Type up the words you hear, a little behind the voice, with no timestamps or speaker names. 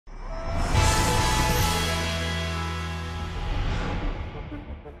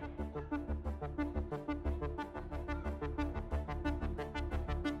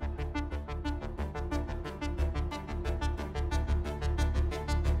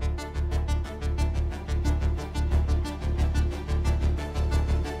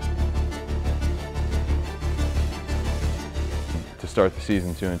start the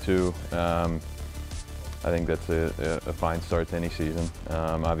season 2-2, I think that's a fine start to any season.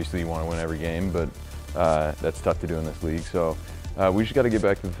 Obviously, you want to win every game, but that's tough to do in this league. So we just got to get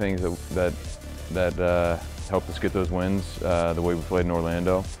back to the things that helped us get those wins. The way we played in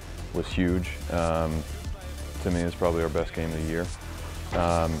Orlando was huge. To me, it's probably our best game of the year.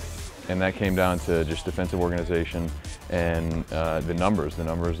 And that came down to just defensive organization and the numbers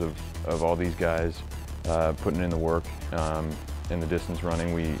of all these guys putting in the work in the distance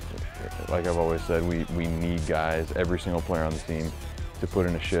running. Like I've always said, we need guys, every single player on the team, to put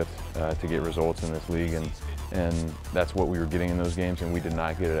in a shift to get results in this league, and that's what we were getting in those games, and we did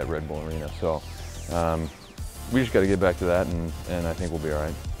not get it at Red Bull Arena. So we just got to get back to that, and I think we'll be all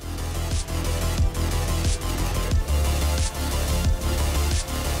right.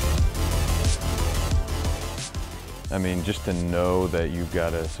 I mean, just to know that you've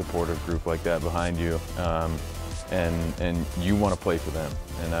got a supportive group like that behind you, and you want to play for them,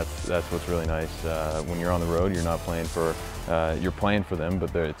 and that's what's really nice. When you're on the road, you're not playing for, you're playing for them,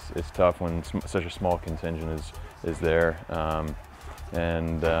 but it's tough when such a small contingent is there,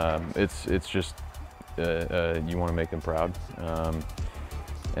 and it's just you want to make them proud,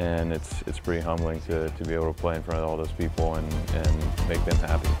 and it's pretty humbling to be able to play in front of all those people and make them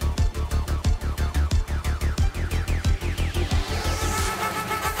happy.